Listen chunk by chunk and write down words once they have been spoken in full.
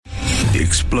The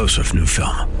explosive new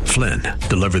film, Flynn,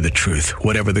 deliver the truth,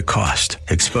 whatever the cost,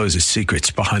 exposes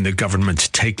secrets behind the government's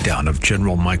takedown of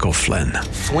General Michael Flynn.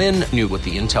 Flynn knew what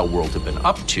the intel world had been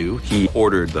up to. He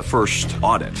ordered the first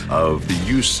audit of the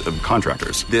use of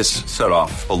contractors. This set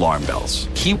off alarm bells.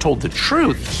 He told the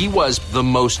truth. He was the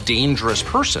most dangerous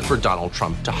person for Donald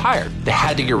Trump to hire. They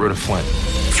had to get rid of Flynn.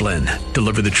 Flynn,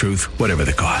 deliver the truth, whatever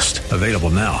the cost. Available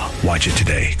now. Watch it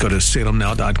today. Go to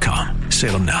salemnow.com.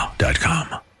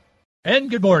 salemnow.com.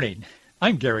 And good morning.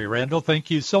 I'm Gary Randall.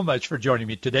 Thank you so much for joining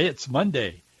me today. It's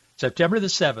Monday, September the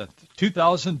 7th,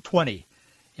 2020,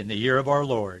 in the year of our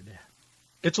Lord.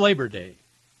 It's Labor Day.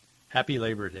 Happy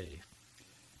Labor Day.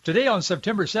 Today on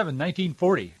September 7,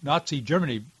 1940, Nazi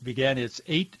Germany began its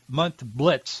 8-month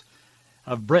blitz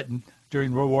of Britain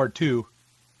during World War II.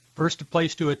 First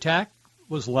place to attack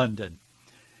was London.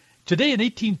 Today in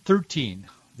 1813,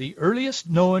 the earliest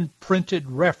known printed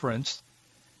reference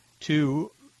to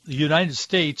the United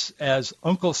States as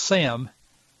Uncle Sam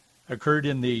occurred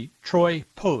in the Troy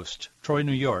Post, Troy,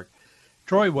 New York.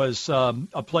 Troy was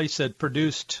a place that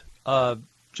produced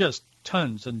just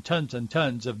tons and tons and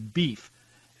tons of beef.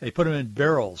 They put them in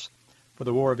barrels for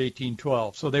the War of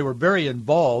 1812. So they were very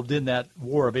involved in that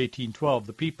War of 1812.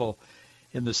 The people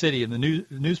in the city, in the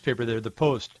newspaper there, the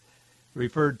Post,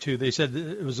 referred to, they said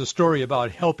it was a story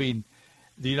about helping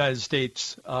the United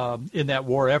States in that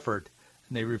war effort.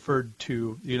 And they referred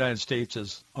to the United States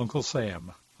as Uncle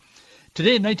Sam.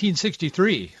 Today in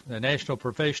 1963, the National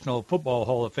Professional Football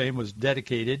Hall of Fame was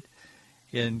dedicated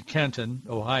in Canton,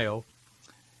 Ohio.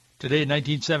 Today in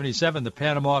 1977, the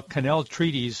Panama Canal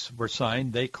Treaties were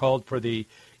signed. They called for the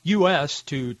U.S.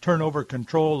 to turn over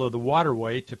control of the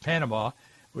waterway to Panama,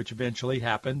 which eventually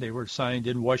happened. They were signed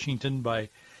in Washington by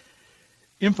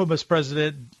infamous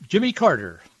President Jimmy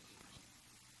Carter,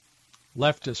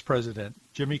 leftist President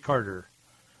Jimmy Carter,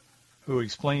 who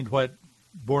explained what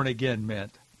born again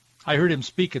meant. I heard him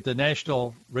speak at the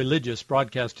National Religious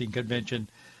Broadcasting Convention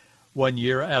one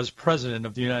year as President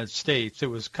of the United States. It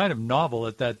was kind of novel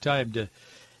at that time to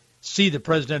see the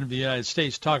President of the United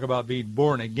States talk about being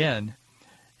born again,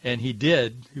 and he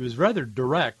did. He was rather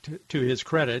direct, to his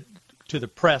credit, to the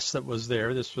press that was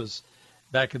there. This was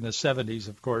back in the 70s,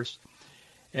 of course,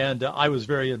 and I was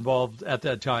very involved at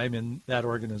that time in that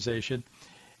organization.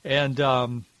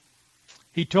 And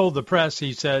he told the press,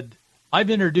 he said, I've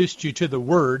introduced you to the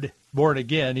word born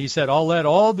again. He said, I'll let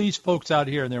all these folks out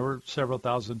here, and there were several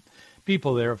thousand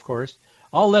people there, of course,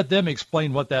 I'll let them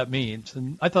explain what that means.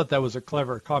 And I thought that was a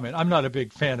clever comment. I'm not a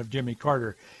big fan of Jimmy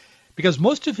Carter because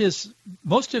most of his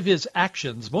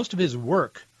actions, most of his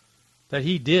work that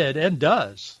he did and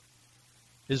does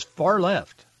is far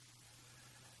left.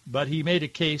 But he made a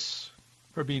case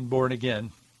for being born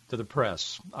again to the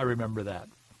press. I remember that.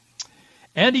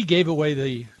 And he gave away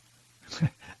the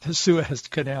Suez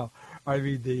Canal,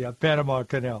 the Panama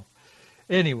Canal.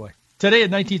 Anyway, today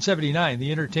in 1979,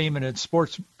 the Entertainment and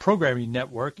Sports Programming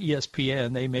Network,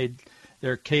 ESPN, they made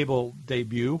their cable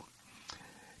debut.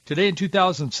 Today in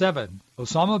 2007,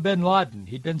 Osama bin Laden,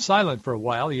 he'd been silent for a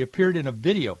while. He appeared in a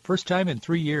video, first time in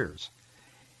 3 years.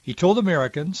 He told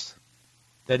Americans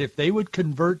that if they would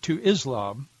convert to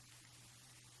Islam,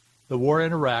 the war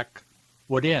in Iraq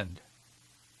would end.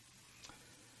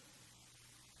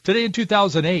 Today in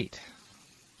 2008,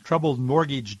 troubled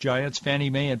mortgage giants Fannie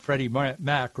Mae and Freddie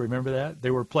Mac, remember that? They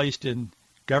were placed in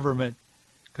government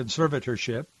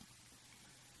conservatorship.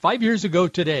 5 years ago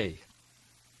today,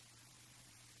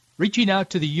 reaching out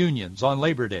to the unions on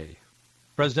Labor Day,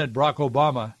 President Barack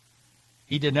Obama,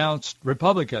 he denounced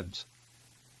Republicans.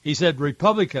 He said,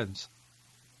 Republicans,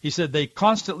 he said, they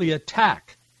constantly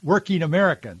attack working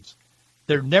Americans.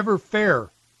 They're never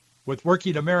fair with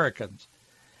working Americans.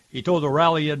 He told a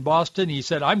rally in Boston, he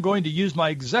said, I'm going to use my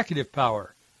executive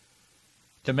power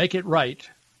to make it right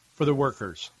for the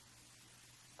workers.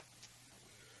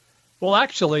 Well,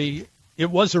 actually, it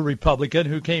was a Republican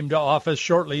who came to office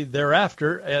shortly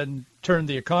thereafter and turned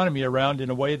the economy around in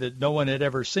a way that no one had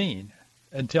ever seen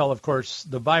until, of course,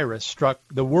 the virus struck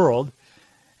the world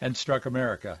and struck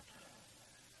America.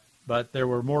 But there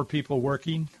were more people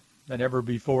working than ever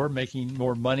before, making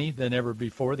more money than ever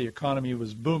before. The economy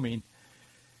was booming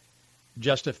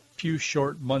just a few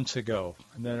short months ago,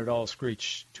 and then it all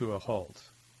screeched to a halt.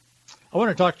 I want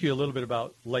to talk to you a little bit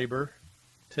about labor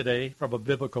today from a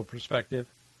biblical perspective.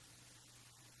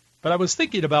 But I was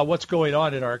thinking about what's going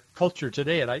on in our culture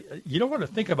today, and you don't want to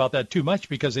think about that too much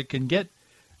because it can get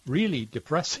really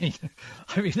depressing.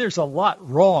 I mean, there's a lot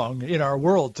wrong in our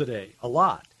world today, a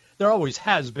lot. There always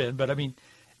has been, but I mean,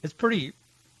 it's pretty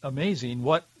amazing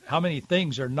how many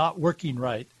things are not working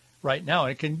right right now.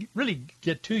 And it can really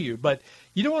get to you. But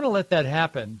you don't want to let that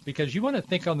happen, because you want to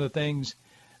think on the things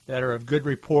that are of good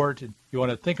report, and you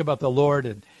want to think about the Lord,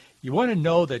 and you want to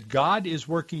know that God is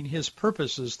working his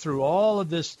purposes through all of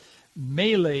this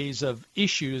melees of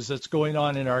issues that's going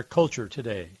on in our culture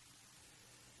today.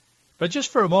 But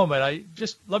just for a moment,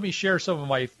 let me share some of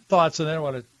my thoughts, and then I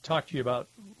want to talk to you about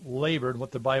labor and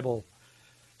what the Bible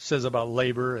says about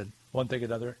labor and one thing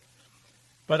and another.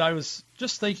 But I was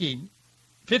just thinking,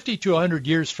 50 to 100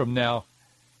 years from now,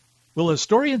 will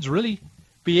historians really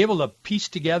be able to piece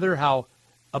together how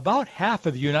about half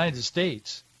of the United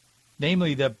States,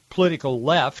 namely the political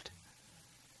left,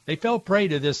 they fell prey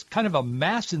to this kind of a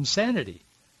mass insanity.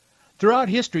 Throughout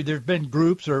history, there have been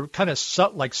groups or kind of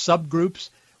like subgroups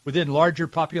within larger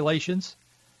populations.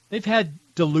 They've had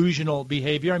delusional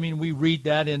behavior. I mean, we read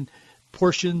that in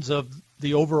portions of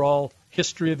the overall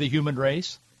history of the human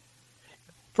race.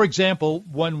 For example,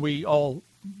 one we all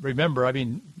remember, I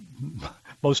mean,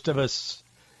 most of us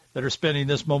that are spending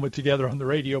this moment together on the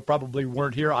radio probably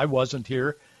weren't here. I wasn't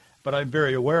here, but I'm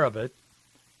very aware of it.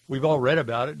 We've all read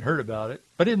about it and heard about it.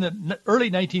 But in the early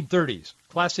 1930s,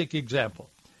 classic example,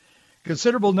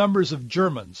 considerable numbers of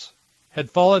Germans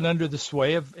had fallen under the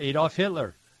sway of Adolf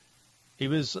Hitler. He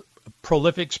was a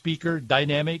prolific speaker,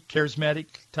 dynamic, charismatic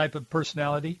type of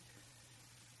personality.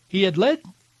 He had led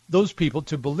those people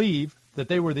to believe that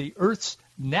they were the Earth's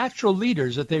natural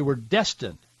leaders, that they were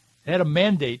destined, had a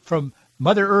mandate from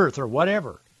Mother Earth or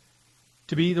whatever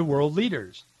to be the world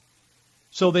leaders.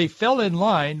 So they fell in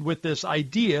line with this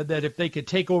idea that if they could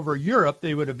take over Europe,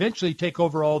 they would eventually take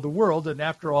over all the world, and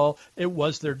after all, it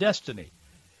was their destiny.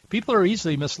 People are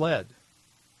easily misled.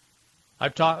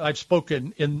 I've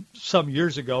spoken in some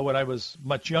years ago when I was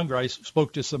much younger. I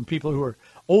spoke to some people who were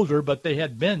older, but they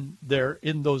had been there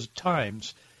in those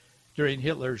times during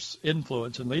Hitler's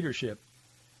influence and leadership.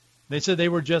 They said they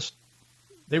were just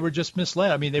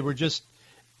misled. I mean, it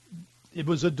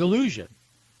was a delusion.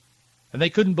 And they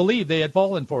couldn't believe they had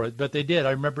fallen for it, but they did.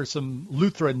 I remember some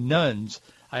Lutheran nuns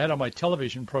I had on my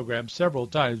television program several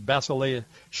times, Basileia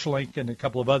Schlenk and a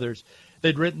couple of others.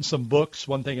 They'd written some books,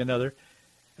 one thing or another,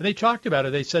 and they talked about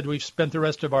it. They said, we've spent the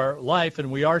rest of our life,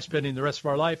 and we are spending the rest of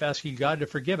our life asking God to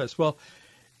forgive us. Well,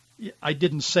 I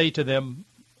didn't say to them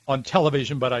on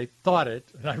television, but I thought it,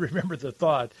 and I remember the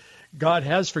thought, God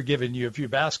has forgiven you if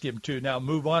you've asked him to. Now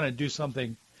move on and do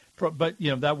something. But,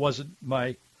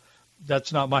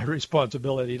 that's not my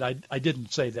responsibility. I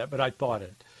didn't say that, but I thought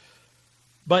it.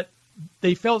 But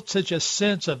they felt such a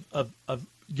sense of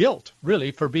guilt,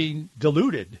 really, for being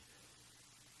deluded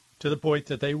to the point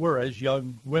that they were as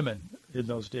young women in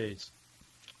those days.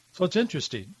 So it's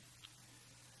interesting.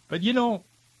 But,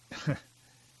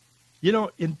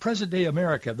 in present-day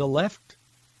America, the left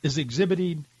is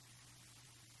exhibiting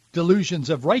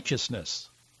delusions of righteousness.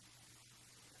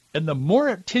 And the more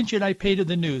attention I pay to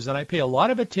the news, and I pay a lot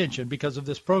of attention because of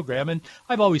this program, and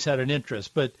I've always had an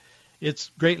interest, but it's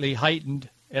greatly heightened,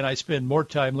 and I spend more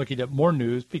time looking at more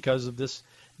news because of this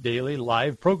daily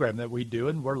live program that we do,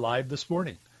 and we're live this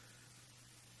morning.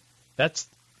 That's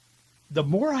the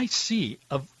more I see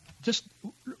of, just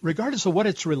regardless of what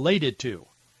it's related to,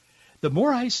 the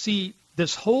more I see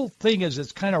this whole thing as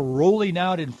it's kind of rolling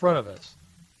out in front of us.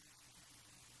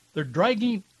 They're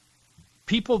dragging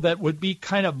people that would be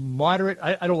kind of moderate,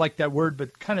 I don't like that word,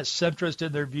 but kind of centrist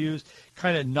in their views,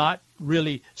 kind of not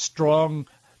really strong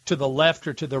to the left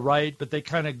or to the right, but they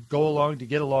kind of go along to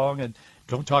get along and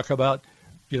don't talk about,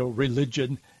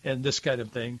 religion and this kind of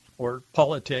thing, or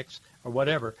politics or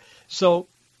whatever. So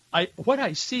what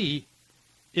I see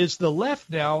is the left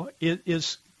now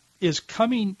is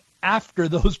coming after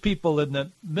those people in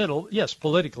the middle, yes,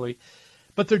 politically,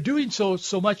 but they're doing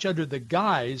so much under the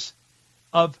guise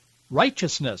of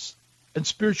righteousness and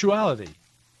spirituality.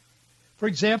 For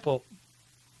example,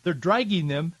 they're dragging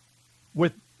them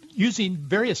with using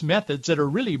various methods that are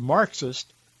really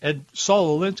Marxist and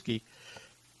Saul Alinsky,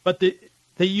 but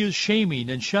they use shaming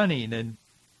and shunning and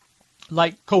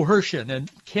like coercion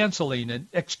and canceling and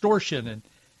extortion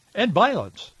and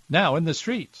violence now in the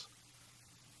streets.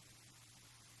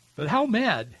 But how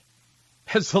mad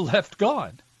has the left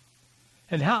gone?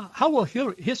 And how will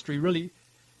history really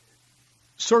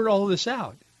sort all this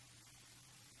out?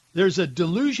 There's a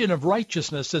delusion of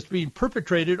righteousness that's being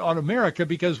perpetrated on America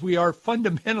because we are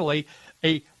fundamentally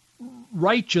a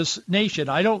righteous nation.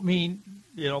 I don't mean,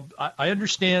 I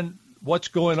understand what's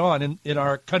going on in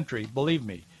our country, believe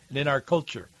me, and in our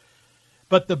culture.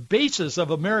 But the basis of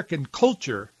American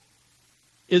culture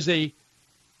is at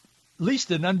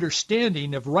least an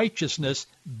understanding of righteousness,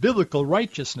 biblical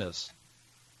righteousness.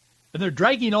 And they're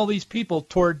dragging all these people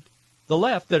toward the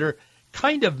left that are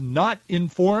kind of not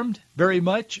informed very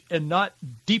much and not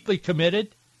deeply committed.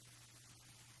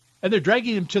 And they're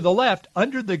dragging him to the left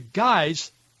under the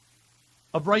guise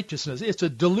of righteousness. It's a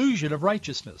delusion of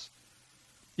righteousness.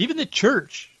 Even the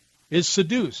church is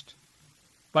seduced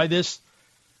by this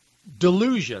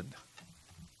delusion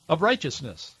of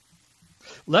righteousness.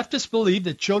 Leftists believe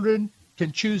that children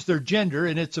can choose their gender,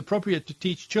 and it's appropriate to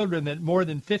teach children that more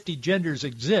than 50 genders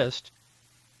exist.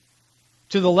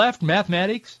 To the left,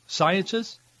 mathematics,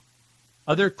 sciences,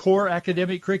 other core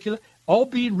academic curricula, all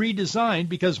being redesigned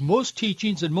because most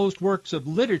teachings and most works of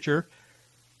literature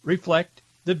reflect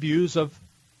the views of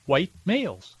white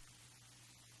males.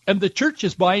 And the church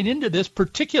is buying into this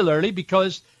particularly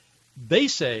because they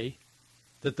say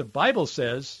that the Bible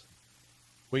says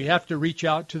we have to reach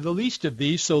out to the least of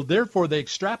these, so therefore they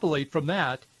extrapolate from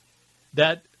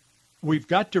that we've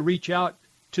got to reach out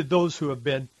to those who have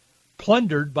been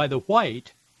plundered by the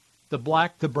white, the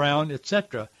black, the brown,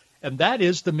 etc. And that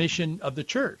is the mission of the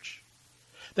church.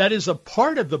 That is a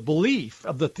part of the belief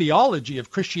of the theology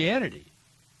of Christianity.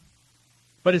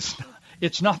 But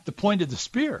it's not the point of the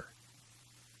spear.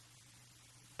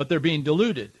 But they're being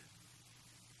deluded.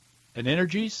 And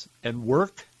energies and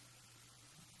work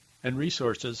and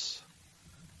resources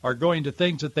are going to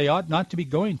things that they ought not to be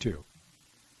going to.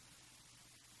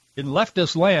 In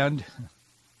leftist land,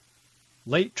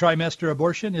 late trimester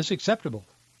abortion is acceptable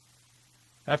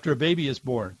after a baby is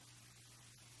born.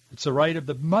 It's the right of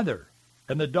the mother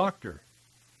and the doctor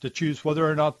to choose whether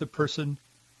or not the person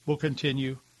will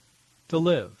continue to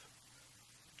live.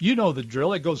 You know the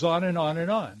drill. It goes on and on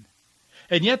and on.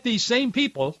 And yet these same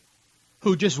people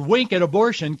who just wink at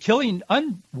abortion, killing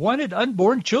unwanted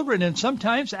unborn children, and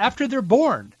sometimes after they're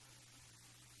born,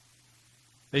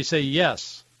 they say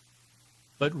yes.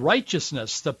 But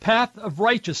righteousness, the path of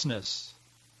righteousness,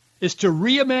 is to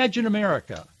reimagine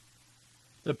America.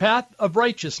 The path of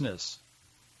righteousness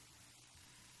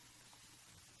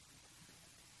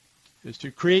is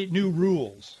to create new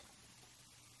rules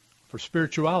for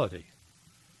spirituality.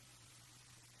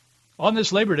 On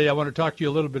this Labor Day, I want to talk to you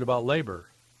a little bit about labor.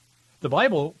 The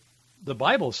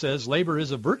Bible says labor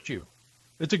is a virtue.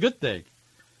 It's a good thing,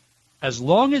 as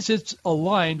long as it's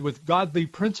aligned with godly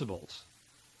principles.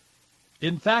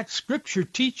 In fact, Scripture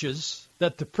teaches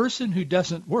that the person who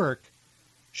doesn't work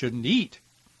shouldn't eat.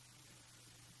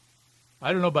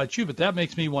 I don't know about you, but that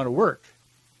makes me want to work.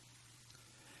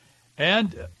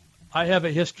 And I have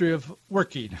a history of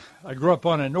working. I grew up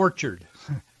on an orchard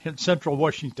in central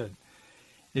Washington.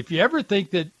 If you ever think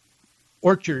that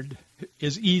orchard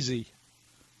is easy,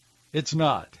 it's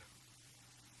not.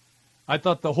 I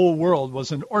thought the whole world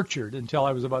was an orchard until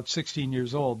I was about 16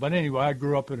 years old. But anyway, I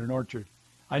grew up in an orchard.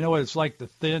 I know what it's like to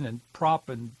thin and prop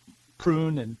and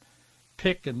prune and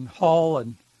pick and haul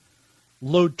and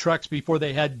load trucks before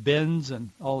they had bins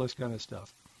and all this kind of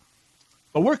stuff.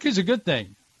 But work is a good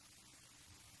thing.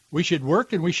 We should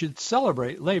work and we should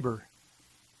celebrate labor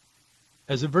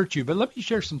as a virtue. But let me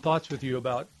share some thoughts with you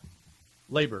about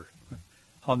labor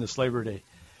on this Labor Day.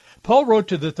 Paul wrote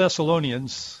to the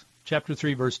Thessalonians, chapter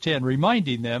 3, verse 10,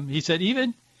 reminding them, he said,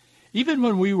 even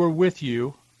when we were with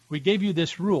you, we gave you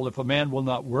this rule: if a man will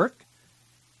not work,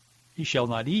 he shall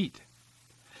not eat.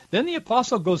 Then the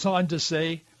apostle goes on to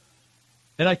say,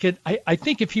 and I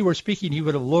think if he were speaking, he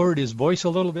would have lowered his voice a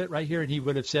little bit right here, and he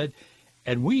would have said,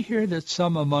 and we hear that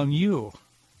some among you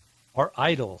are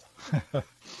idle.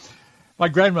 My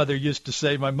grandmother used to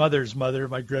say, my mother's mother,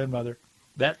 my grandmother,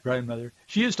 that grandmother,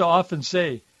 she used to often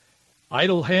say,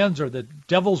 idle hands are the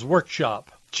devil's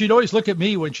workshop. She'd always look at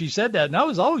me when she said that, and I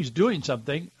was always doing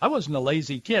something. I wasn't a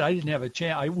lazy kid. I didn't have a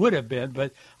chance. I would have been,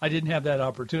 but I didn't have that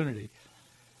opportunity.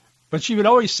 But she would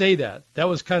always say that. That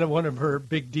was kind of one of her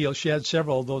big deals. She had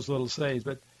several of those little sayings,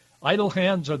 but idle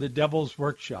hands are the devil's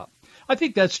workshop. I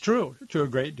think that's true to a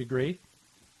great degree.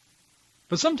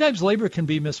 But sometimes labor can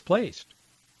be misplaced.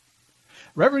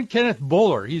 Reverend Kenneth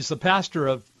Bowler, he's the pastor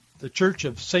of the Church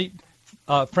of St.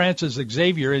 Francis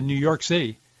Xavier in New York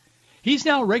City. He's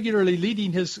now regularly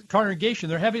leading his congregation.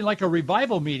 They're having like a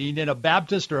revival meeting in a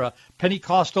Baptist or a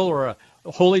Pentecostal or a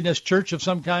holiness church of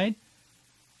some kind.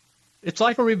 It's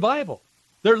like a revival.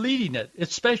 They're leading it.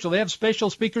 It's special. They have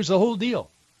special speakers, the whole deal.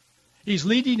 He's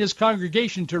leading his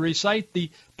congregation to recite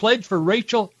the pledge for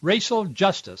racial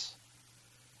justice.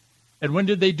 And when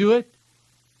did they do it?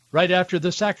 Right after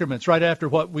the sacraments, right after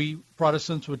what we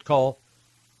Protestants would call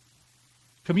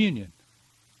communion.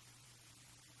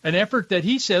 An effort that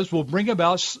he says will bring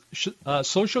about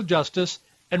social justice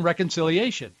and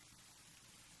reconciliation.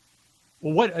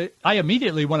 Well, I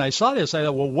immediately, when I saw this, I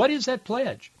thought, well, what is that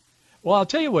pledge? Well, I'll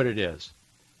tell you what it is.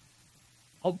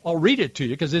 I'll read it to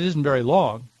you because it isn't very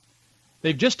long.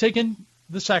 They've just taken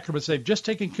the sacraments. They've just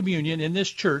taken communion in this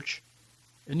church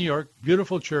in New York,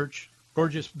 beautiful church,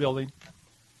 gorgeous building.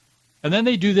 And then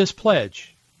they do this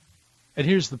pledge. And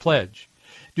here's the pledge.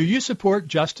 Do you support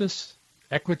justice,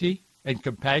 equity, and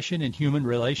compassion in human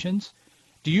relations?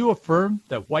 Do you affirm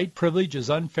that white privilege is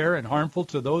unfair and harmful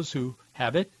to those who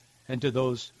have it and to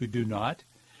those who do not?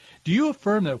 Do you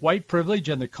affirm that white privilege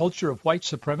and the culture of white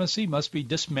supremacy must be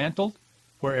dismantled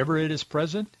wherever it is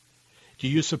present? Do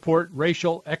you support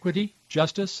racial equity,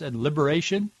 justice, and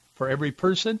liberation for every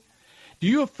person? Do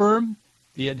you affirm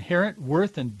the inherent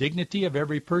worth and dignity of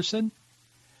every person?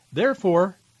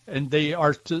 Therefore, and they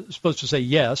are supposed to say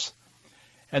yes,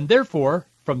 and therefore,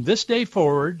 from this day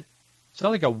forward, it's not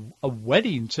like a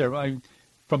wedding ceremony.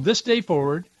 From this day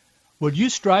forward, will you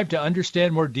strive to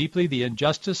understand more deeply the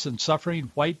injustice and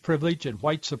suffering white privilege and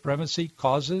white supremacy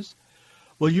causes?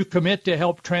 Will you commit to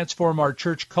help transform our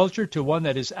church culture to one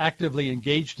that is actively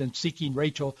engaged in seeking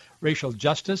racial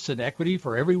justice and equity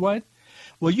for everyone?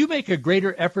 Will you make a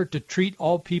greater effort to treat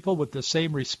all people with the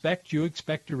same respect you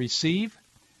expect to receive?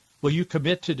 Will you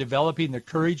commit to developing the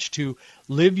courage to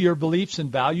live your beliefs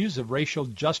and values of racial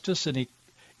justice and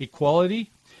equality?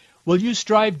 Will you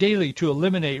strive daily to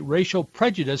eliminate racial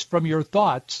prejudice from your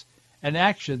thoughts and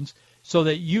actions so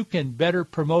that you can better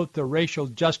promote the racial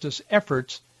justice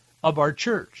efforts of our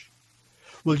church?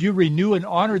 Will you renew and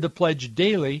honor the pledge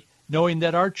daily, knowing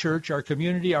that our church, our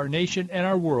community, our nation, and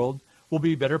our world will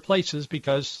be better places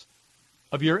because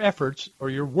of your efforts or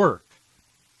your work?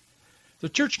 The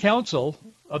church council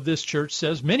of this church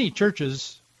says many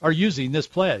churches are using this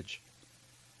pledge.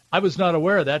 I was not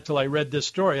aware of that till I read this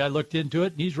story. I looked into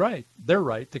it, and he's right. They're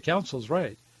right. The council's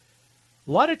right.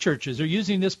 A lot of churches are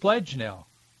using this pledge now.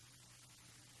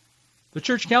 The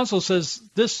church council says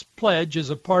this pledge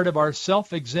is a part of our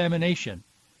self-examination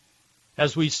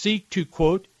as we seek to,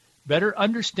 quote, better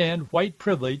understand white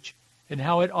privilege and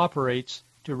how it operates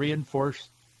to reinforce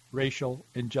racial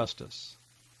injustice.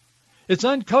 It's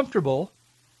uncomfortable,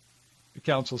 the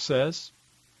council says,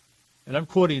 and I'm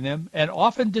quoting them, and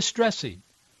often distressing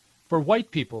for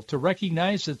white people to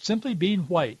recognize that simply being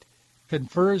white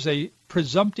confers a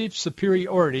presumptive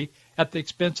superiority at the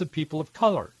expense of people of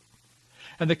color.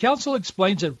 And the council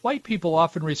explains that white people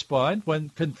often respond when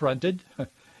confronted.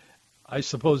 I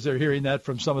suppose they're hearing that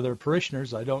from some of their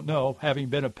parishioners. I don't know. Having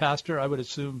been a pastor, I would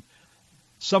assume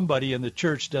somebody in the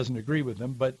church doesn't agree with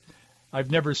them, but I've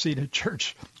never seen a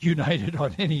church united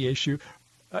on any issue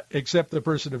except the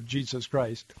person of Jesus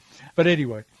Christ. But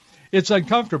anyway, it's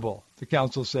uncomfortable, the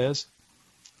council says.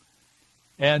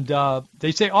 And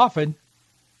they say often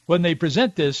when they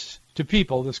present this to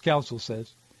people, this council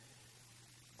says,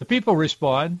 the people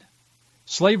respond,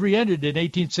 slavery ended in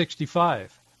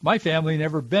 1865. My family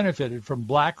never benefited from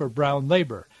black or brown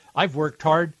labor. I've worked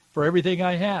hard for everything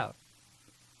I have.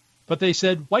 But they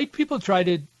said white people try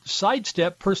to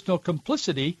sidestep personal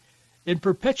complicity in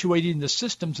perpetuating the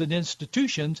systems and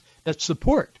institutions that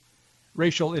support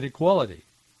racial inequality.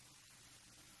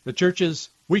 The church's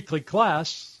weekly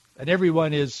class, and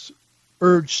everyone is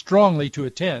urged strongly to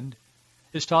attend,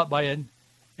 is taught by an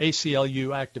ACLU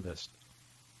activist.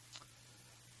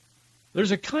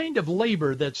 There's a kind of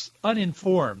labor that's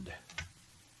uninformed.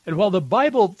 And while the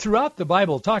Bible, throughout the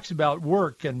Bible, talks about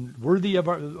work and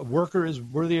a worker is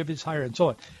worthy of his hire and so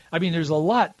on. I mean, there's a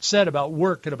lot said about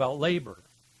work and about labor.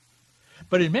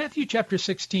 But in Matthew chapter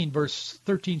 16, verse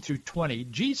 13 through 20,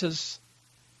 Jesus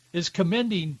is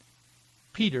commending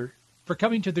Peter for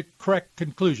coming to the correct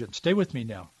conclusion. Stay with me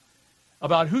now.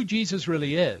 About who Jesus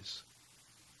really is.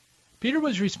 Peter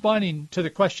was responding to the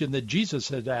question that Jesus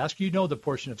had asked. You know the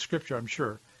portion of Scripture, I'm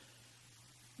sure.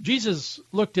 Jesus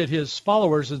looked at his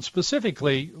followers and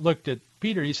specifically looked at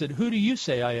Peter. He said, "Who do you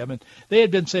say I am?" And they had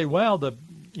been saying, "Well, the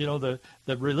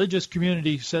religious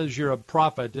community says you're a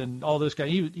prophet," and all this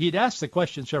kind. He'd asked the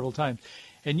question several times,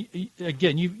 and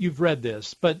again, you've read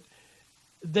this, but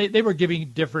they were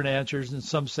giving different answers, and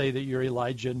some say that you're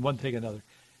Elijah, and one thing another.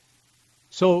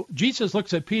 So Jesus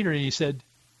looks at Peter and he said,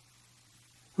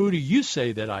 "Who do you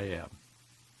say that I am?"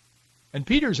 And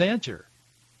Peter's answer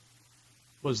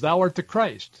was, "Thou art the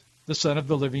Christ, the Son of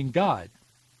the living God."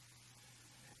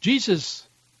 Jesus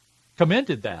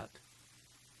commended that.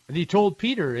 And he told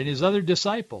Peter and his other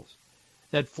disciples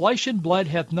that flesh and blood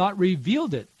hath not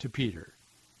revealed it to Peter.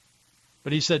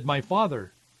 But he said, "My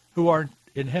Father, who art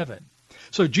in heaven."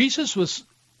 So Jesus was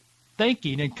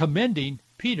thanking and commending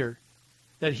Peter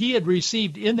that he had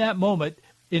received in that moment,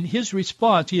 in his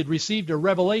response, he had received a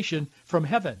revelation from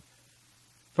heaven,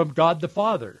 from God the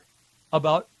Father,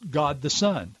 about God the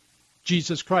Son,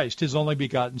 Jesus Christ, his only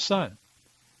begotten Son.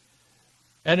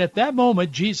 And at that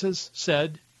moment, Jesus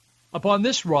said, Upon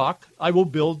this rock I will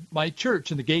build my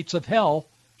church, and the gates of hell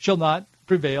shall not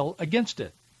prevail against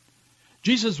it.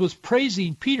 Jesus was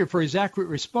praising Peter for his accurate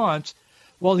response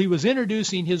while he was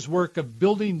introducing his work of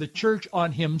building the church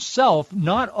on himself,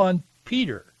 not on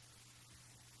Peter,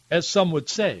 as some would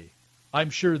say.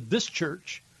 I'm sure this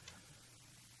church,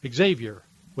 Xavier,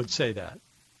 would say that.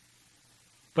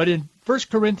 But in 1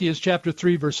 Corinthians chapter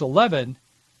 3, verse 11,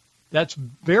 that's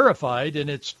verified and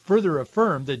it's further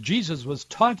affirmed that Jesus was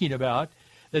talking about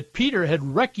that Peter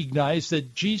had recognized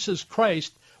that Jesus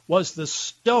Christ was the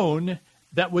stone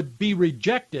that would be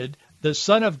rejected, the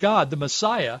Son of God, the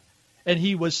Messiah, and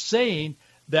he was saying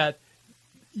that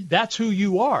that's who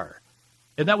you are.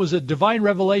 And that was a divine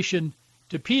revelation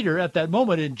to Peter at that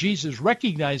moment, and Jesus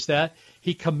recognized that.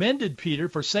 He commended Peter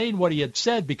for saying what he had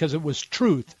said because it was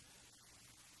truth.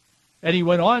 And he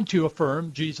went on to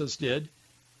affirm, Jesus did,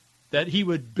 that he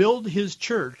would build his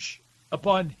church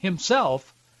upon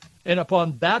himself and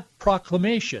upon that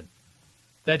proclamation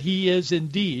that he is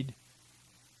indeed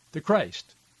the Christ,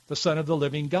 the Son of the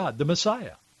living God, the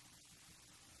Messiah.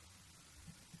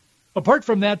 Apart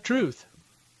from that truth,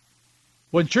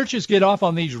 when churches get off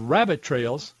on these rabbit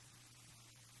trails,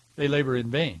 they labor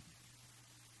in vain.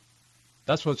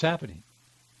 That's what's happening.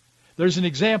 There's an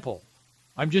example.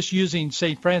 I'm just using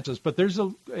St. Francis, but there's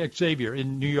a Xavier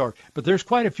in New York, but there's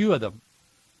quite a few of them.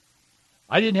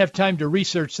 I didn't have time to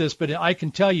research this, but I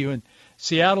can tell you in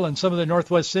Seattle and some of the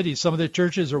Northwest cities, some of the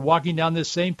churches are walking down this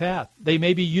same path. They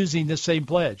may be using this same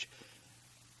pledge.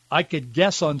 I could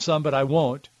guess on some, but I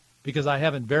won't because I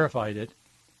haven't verified it.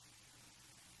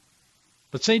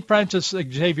 But St. Francis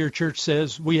Xavier Church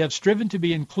says, we have striven to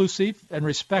be inclusive and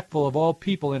respectful of all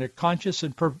people in a conscious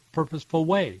and purposeful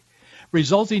way,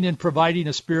 resulting in providing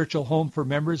a spiritual home for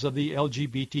members of the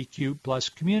LGBTQ plus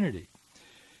community.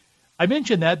 I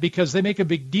mention that because they make a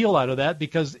big deal out of that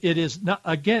because it is, not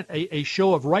again, a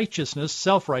show of righteousness,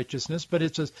 self-righteousness, but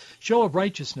it's a show of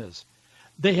righteousness.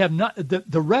 They have not,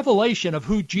 the revelation of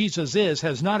who Jesus is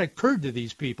has not occurred to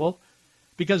these people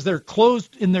because they're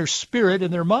closed in their spirit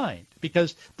and their mind,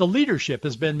 because the leadership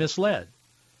has been misled.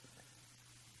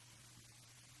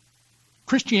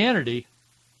 Christianity,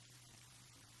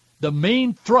 the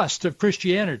main thrust of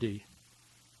Christianity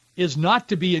is not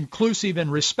to be inclusive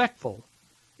and respectful.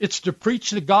 It's to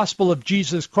preach the gospel of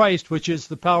Jesus Christ, which is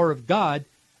the power of God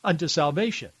unto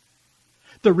salvation.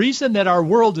 The reason that our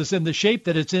world is in the shape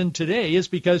that it's in today is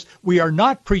because we are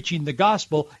not preaching the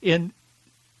gospel in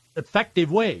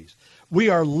effective ways. We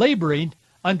are laboring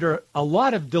under a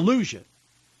lot of delusion.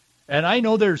 And I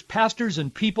know there's pastors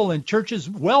and people in churches,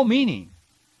 well-meaning,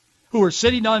 who are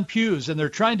sitting on pews and they're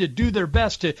trying to do their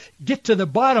best to get to the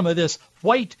bottom of this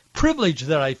white privilege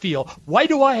that I feel. Why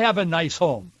do I have a nice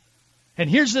home? And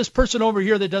here's this person over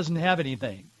here that doesn't have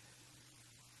anything.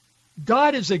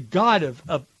 God is a God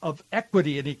of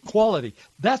equity and equality.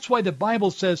 That's why the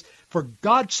Bible says, for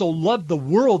God so loved the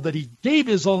world that he gave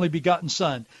his only begotten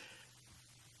Son.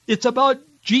 It's about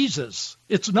Jesus.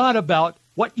 It's not about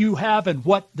what you have and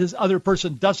what this other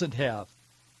person doesn't have.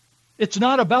 It's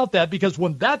not about that, because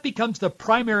when that becomes the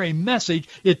primary message,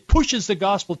 it pushes the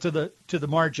gospel to the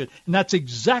margin. And that's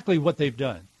exactly what they've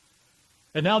done.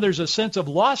 And now there's a sense of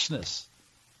lostness.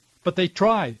 But they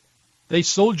try. They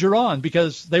soldier on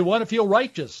because they want to feel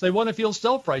righteous. They want to feel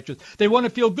self-righteous. They want to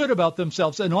feel good about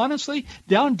themselves. And honestly,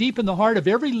 down deep in the heart of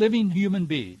every living human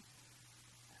being,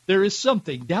 there is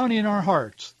something down in our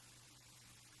hearts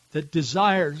that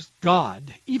desires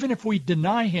God, even if we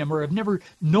deny him or have never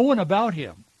known about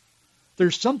him.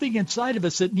 There's something inside of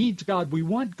us that needs God. We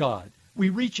want God. We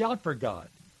reach out for God.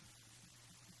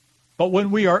 But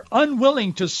when we are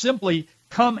unwilling to simply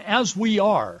come as we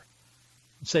are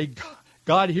and say,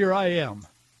 God, here I am.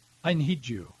 I need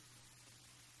you.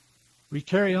 We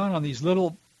carry on these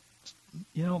little,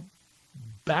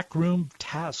 backroom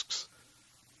tasks.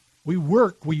 We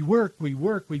work, we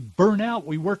burn out,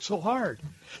 we work so hard.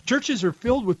 Churches are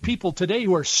filled with people today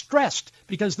who are stressed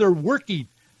because they're working.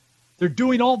 They're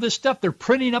doing all this stuff. They're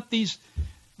printing up these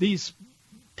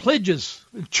pledges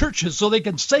in churches so they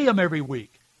can say them every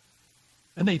week.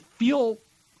 And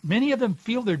many of them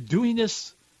feel they're doing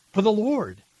this for the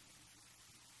Lord.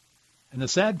 And the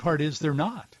sad part is they're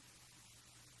not.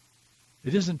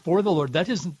 It isn't for the Lord. That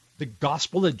isn't the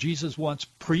gospel that Jesus once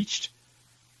preached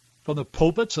from the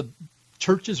pulpits of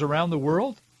churches around the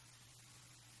world.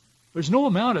 There's no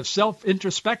amount of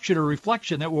self-introspection or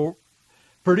reflection that will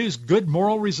produce good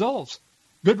moral results.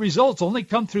 Good results only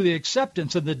come through the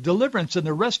acceptance and the deliverance and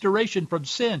the restoration from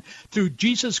sin through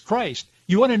Jesus Christ.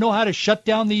 You want to know how to shut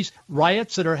down these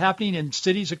riots that are happening in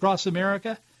cities across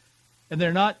America? And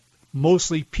they're not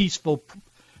mostly peaceful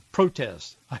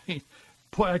protests. I mean,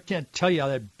 boy, I can't tell you how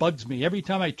that bugs me. Every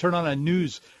time I turn on a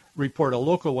news report, a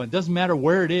local one, doesn't matter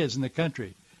where it is in the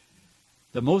country.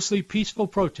 The mostly peaceful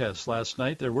protests last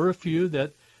night, there were a few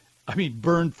that,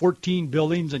 burned 14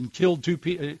 buildings and killed 2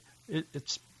 people.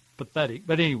 It's pathetic.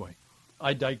 But anyway,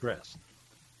 I digress.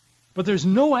 But there's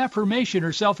no affirmation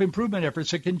or self-improvement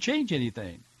efforts that can change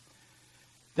anything.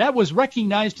 That was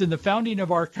recognized in the founding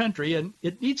of our country, and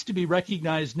it needs to be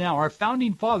recognized now. Our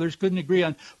founding fathers couldn't agree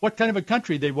on what kind of a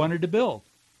country they wanted to build.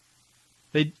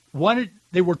 They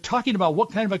were talking about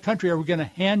what kind of a country are we going to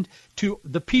hand to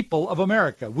the people of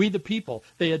America, we the people.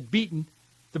 They had beaten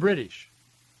the British.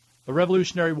 The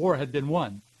Revolutionary War had been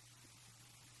won.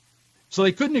 So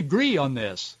they couldn't agree on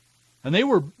this. And they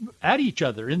were at each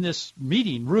other in this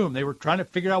meeting room. They were trying to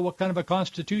figure out what kind of a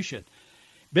constitution.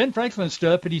 Ben Franklin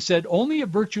stood up and he said, only a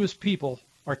virtuous people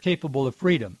are capable of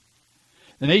freedom.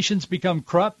 The nations become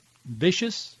corrupt,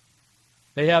 vicious.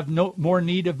 They have no more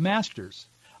need of masters.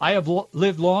 I have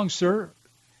lived long, sir,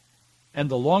 and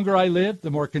the longer I live, the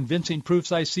more convincing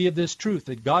proofs I see of this truth,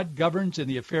 that God governs in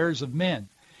the affairs of men.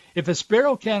 If a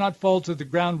sparrow cannot fall to the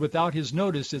ground without his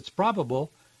notice, it's improbable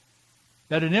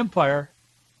that an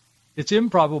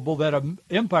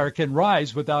empire can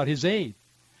rise without his aid.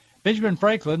 Benjamin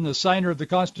Franklin, the signer of the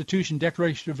Constitution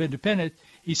Declaration of Independence,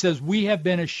 he says, we have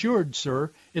been assured, sir,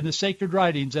 in the sacred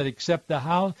writings that except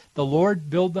the Lord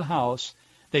build the house,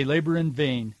 they labor in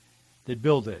vain that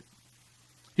build it.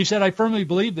 He said, I firmly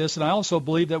believe this, and I also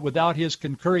believe that without his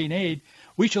concurring aid,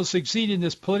 we shall succeed in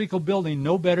this political building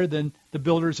no better than the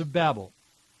builders of Babel.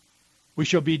 We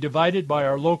shall be divided by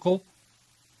our local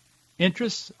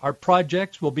interests, our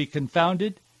projects will be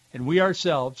confounded, and we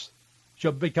ourselves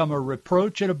shall become a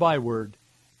reproach and a byword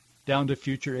down to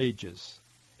future ages.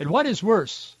 And what is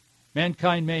worse,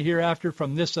 mankind may hereafter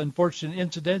from this unfortunate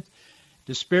incident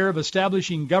despair of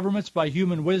establishing governments by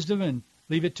human wisdom and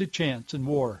leave it to chance and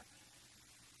war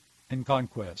and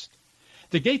conquest.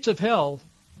 The gates of hell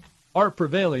are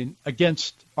prevailing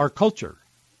against our culture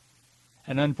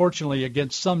and unfortunately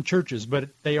against some churches, but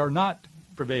they are not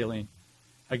prevailing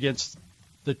against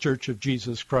the Church of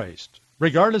Jesus Christ,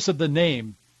 regardless of the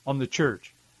name on the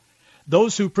church.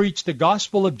 Those who preach the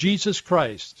gospel of Jesus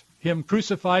Christ, him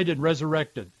crucified and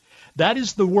resurrected, that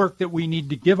is the work that we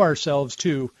need to give ourselves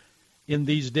to in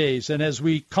these days. And as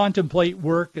we contemplate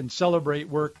work and celebrate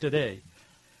work today,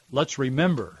 let's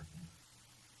remember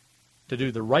to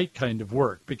do the right kind of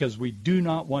work, because we do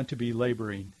not want to be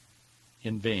laboring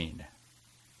in vain.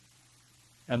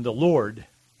 And the Lord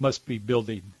must be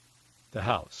building the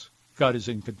house. God is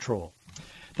in control.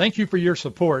 Thank you for your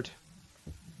support.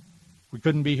 We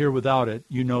couldn't be here without it.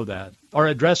 You know that. Our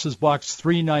address is Box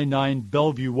 399,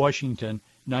 Bellevue, Washington,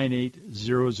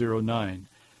 98009.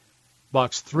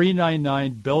 Box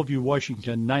 399, Bellevue,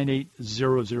 Washington,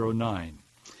 98009.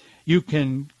 You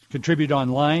can contribute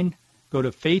online. Go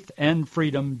to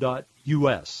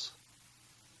faithandfreedom.us.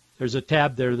 There's a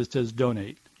tab there that says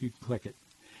donate. You can click it.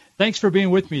 Thanks for being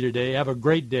with me today. Have a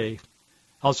great day.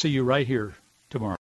 I'll see you right here tomorrow.